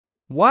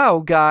Wow,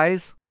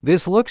 guys!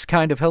 This looks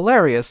kind of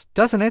hilarious,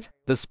 doesn't it?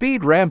 The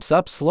speed ramps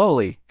up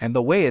slowly, and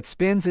the way it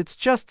spins, it's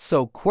just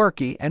so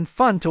quirky and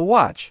fun to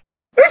watch.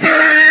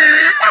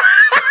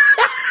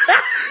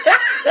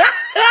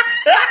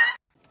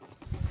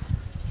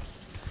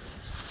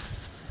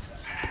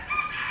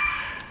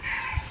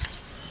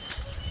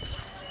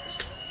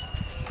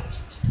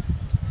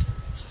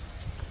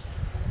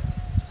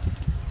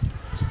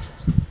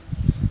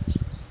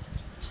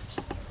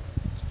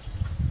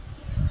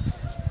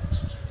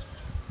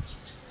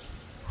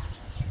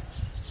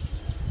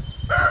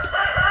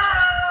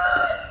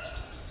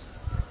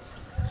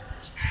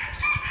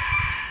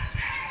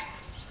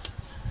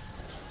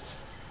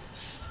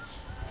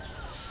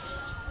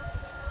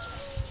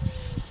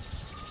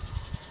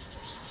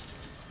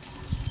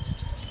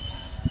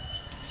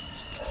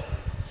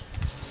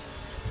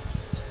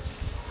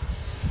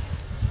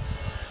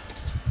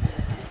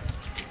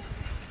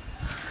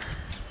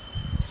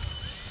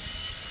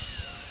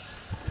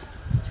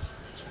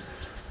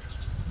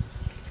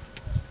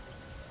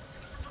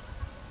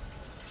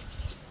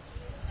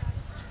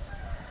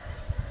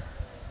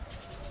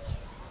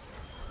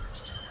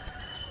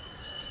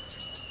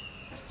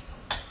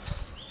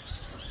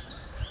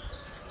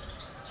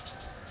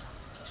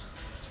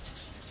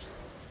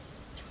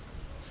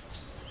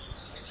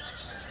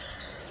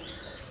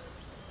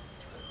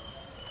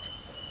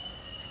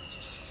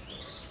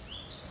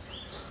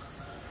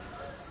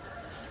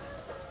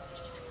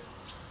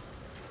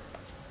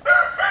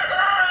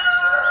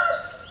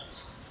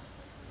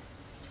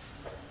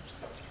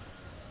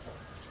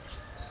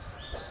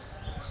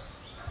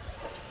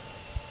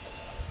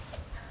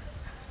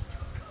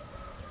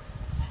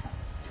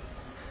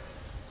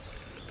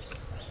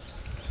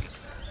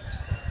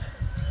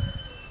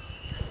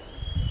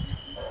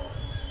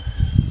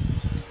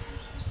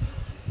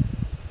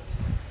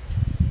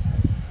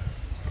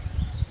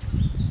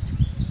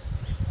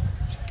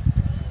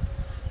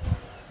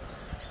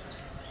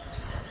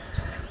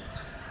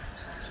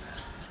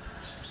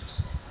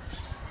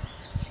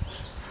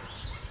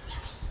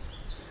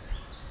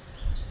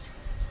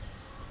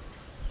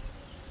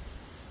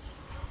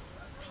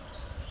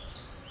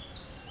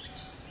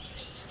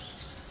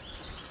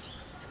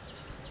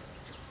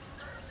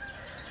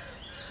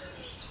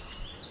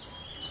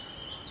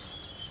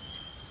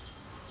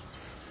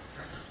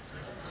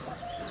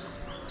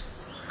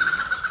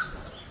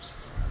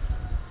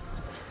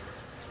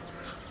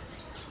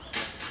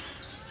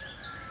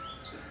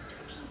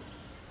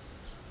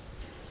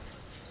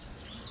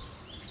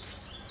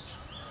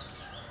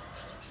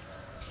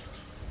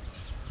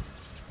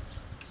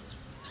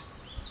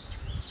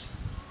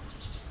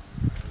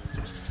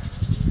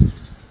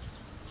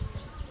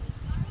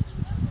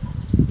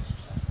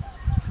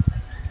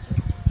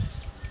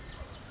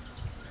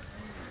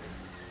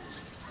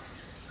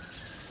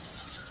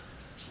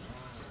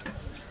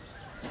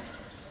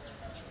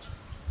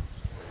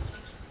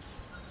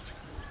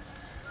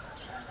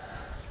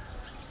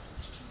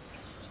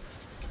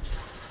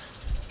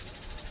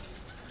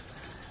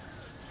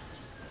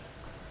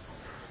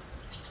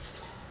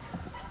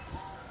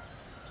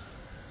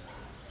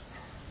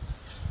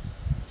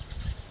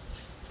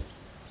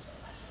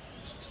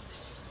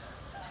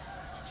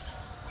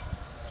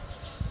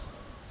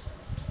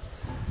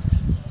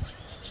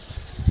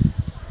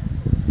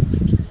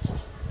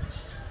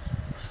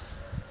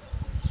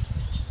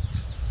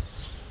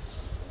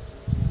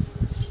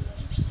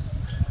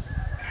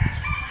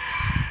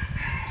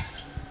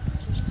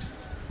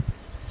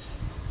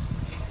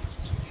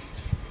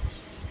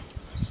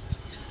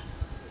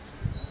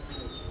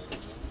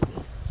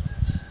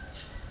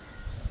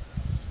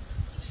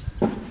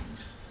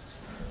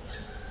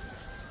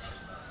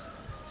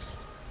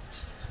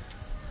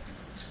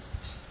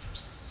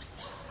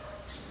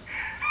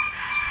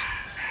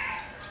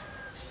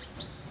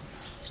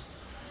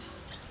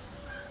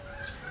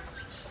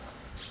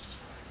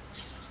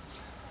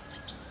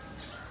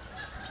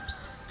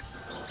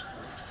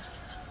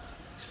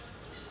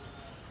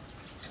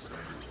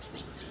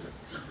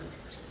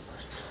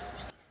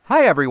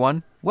 Hi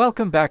everyone,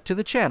 welcome back to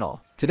the channel.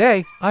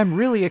 Today, I'm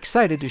really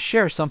excited to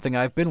share something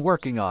I've been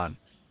working on.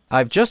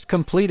 I've just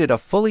completed a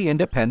fully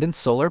independent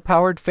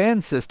solar-powered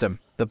fan system.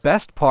 The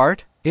best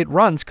part? It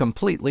runs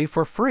completely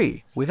for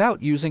free,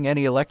 without using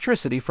any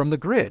electricity from the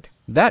grid.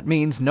 That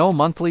means no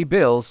monthly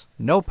bills,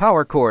 no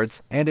power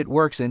cords, and it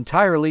works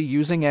entirely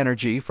using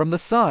energy from the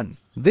sun.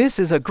 This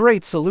is a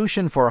great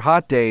solution for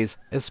hot days,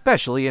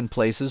 especially in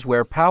places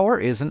where power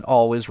isn't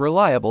always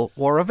reliable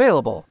or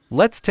available.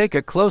 Let's take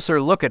a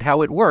closer look at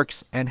how it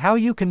works and how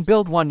you can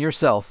build one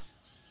yourself.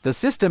 The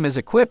system is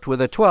equipped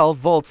with a 12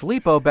 volts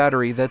LiPo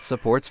battery that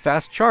supports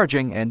fast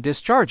charging and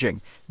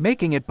discharging,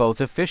 making it both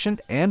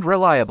efficient and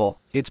reliable.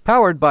 It's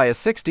powered by a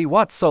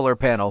 60-watt solar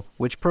panel,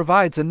 which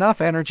provides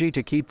enough energy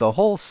to keep the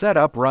whole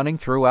setup running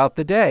throughout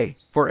the day.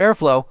 For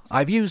airflow,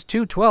 I've used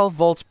two 12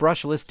 volts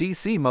brushless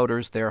DC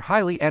motors. They're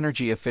highly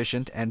energy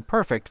efficient and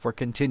perfect for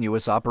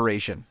continuous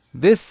operation.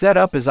 This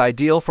setup is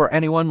ideal for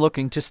anyone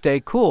looking to stay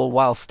cool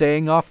while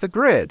staying off the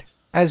grid.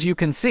 As you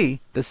can see,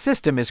 the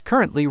system is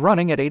currently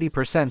running at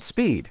 80%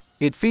 speed.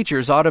 It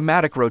features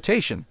automatic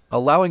rotation,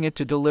 allowing it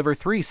to deliver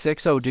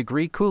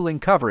 360-degree cooling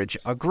coverage,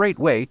 a great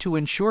way to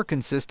ensure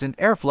consistent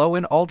airflow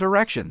in all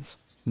directions.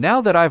 Now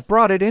that I've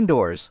brought it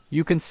indoors,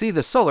 you can see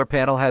the solar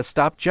panel has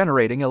stopped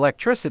generating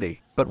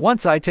electricity. But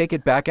once I take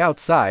it back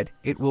outside,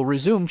 it will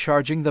resume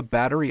charging the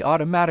battery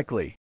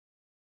automatically.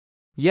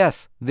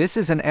 Yes, this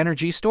is an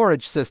energy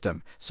storage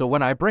system, so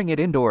when I bring it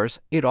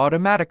indoors, it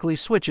automatically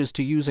switches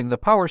to using the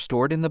power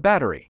stored in the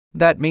battery.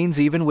 That means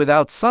even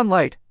without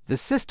sunlight, the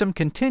system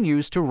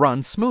continues to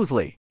run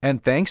smoothly.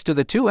 And thanks to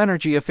the two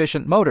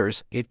energy-efficient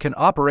motors, it can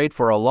operate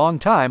for a long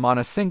time on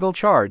a single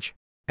charge.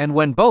 And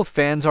when both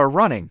fans are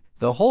running,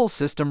 the whole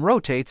system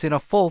rotates in a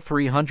full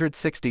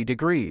 360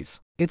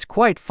 degrees. It's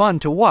quite fun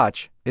to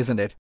watch, isn't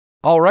it?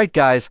 Alright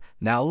guys,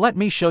 now let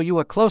me show you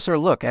a closer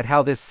look at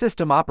how this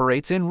system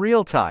operates in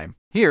real time.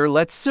 Here,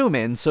 let's zoom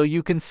in so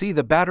you can see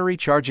the battery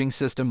charging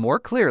system more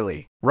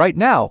clearly. Right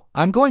now,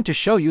 I'm going to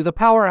show you the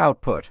power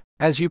output.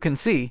 As you can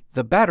see,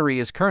 the battery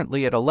is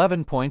currently at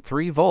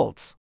 11.3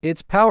 volts.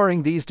 It's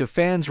powering these two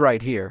fans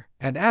right here,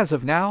 and as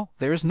of now,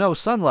 there's no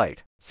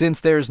sunlight. Since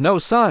there's no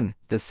sun,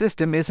 the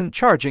system isn't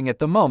charging at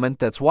the moment.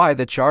 That's why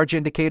the charge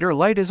indicator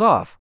light is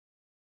off.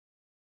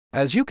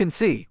 As you can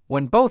see,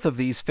 when both of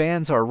these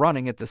fans are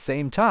running at the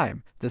same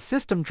time, the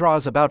system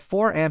draws about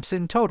 4 amps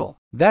in total.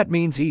 That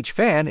means each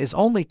fan is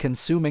only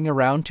consuming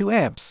around 2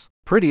 amps.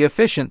 Pretty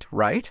efficient,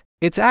 right?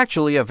 It's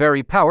actually a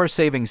very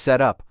power-saving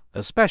setup,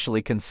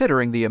 especially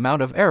considering the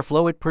amount of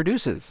airflow it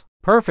produces.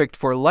 Perfect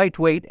for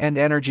lightweight and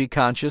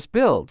energy-conscious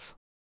builds.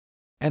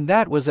 And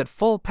that was at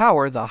full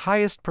power, the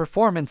highest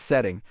performance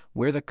setting,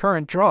 where the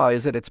current draw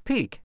is at its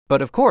peak.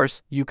 But of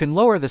course, you can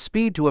lower the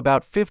speed to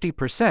about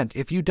 50%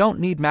 if you don't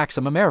need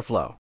maximum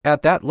airflow.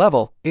 At that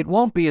level, it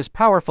won't be as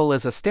powerful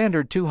as a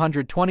standard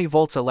 220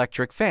 volts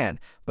electric fan,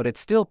 but it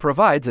still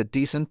provides a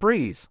decent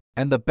breeze.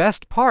 And the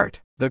best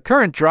part, the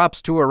current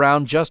drops to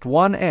around just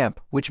 1 amp,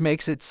 which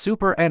makes it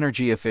super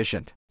energy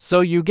efficient. So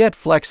you get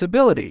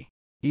flexibility.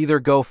 Either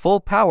go full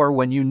power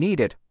when you need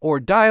it, or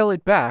dial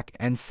it back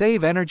and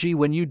save energy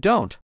when you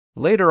don't.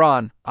 Later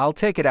on, I'll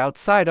take it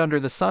outside under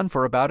the sun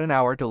for about an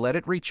hour to let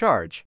it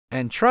recharge.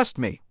 And trust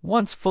me,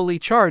 once fully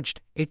charged,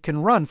 it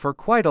can run for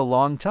quite a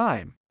long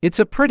time. It's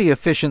a pretty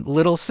efficient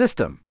little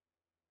system.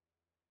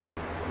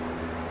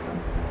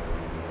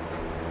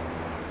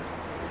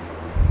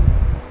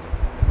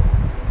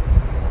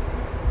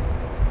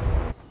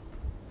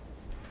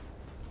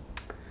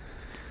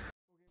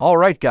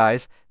 Alright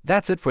guys,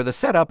 that's it for the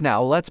setup.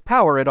 Now let's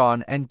power it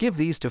on and give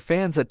these two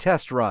fans a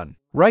test run.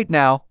 Right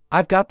now,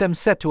 I've got them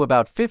set to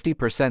about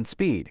 50%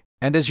 speed.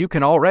 And as you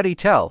can already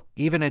tell,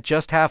 even at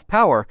just half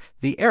power,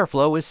 the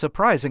airflow is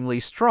surprisingly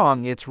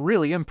strong. It's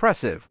really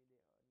impressive.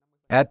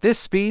 At this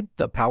speed,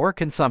 the power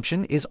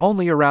consumption is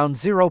only around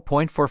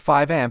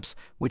 0.45 amps,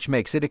 which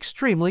makes it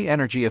extremely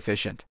energy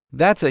efficient.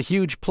 That's a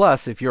huge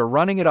plus if you're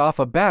running it off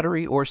a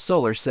battery or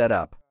solar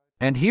setup.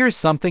 And here's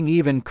something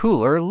even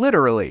cooler,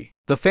 literally.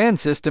 The fan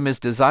system is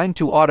designed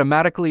to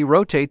automatically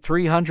rotate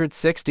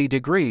 360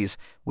 degrees,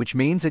 which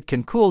means it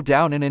can cool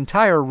down an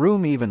entire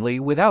room evenly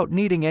without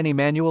needing any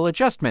manual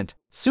adjustment.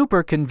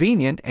 Super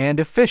convenient and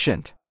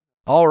efficient.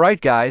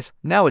 Alright guys,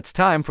 now it's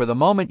time for the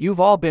moment you've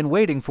all been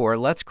waiting for.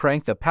 Let's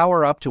crank the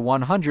power up to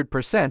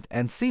 100%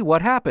 and see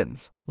what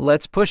happens.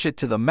 Let's push it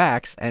to the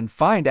max and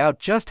find out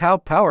just how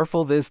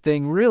powerful this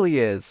thing really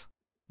is.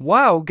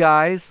 Wow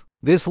guys!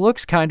 This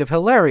looks kind of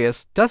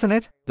hilarious, doesn't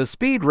it? The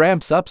speed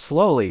ramps up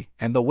slowly,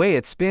 and the way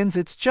it spins,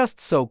 it's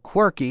just so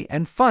quirky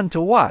and fun to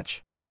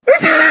watch.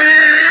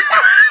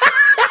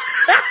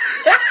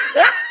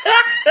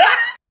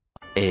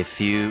 A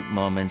few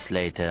moments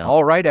later.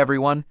 Alright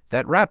everyone,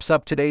 that wraps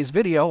up today's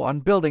video on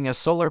building a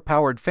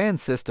solar-powered fan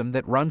system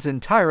that runs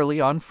entirely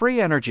on free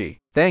energy.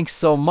 Thanks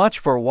so much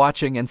for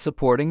watching and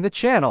supporting the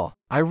channel.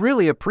 I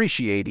really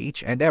appreciate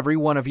each and every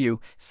one of you.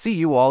 See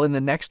you all in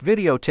the next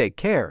video. Take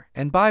care,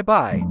 and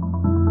bye-bye.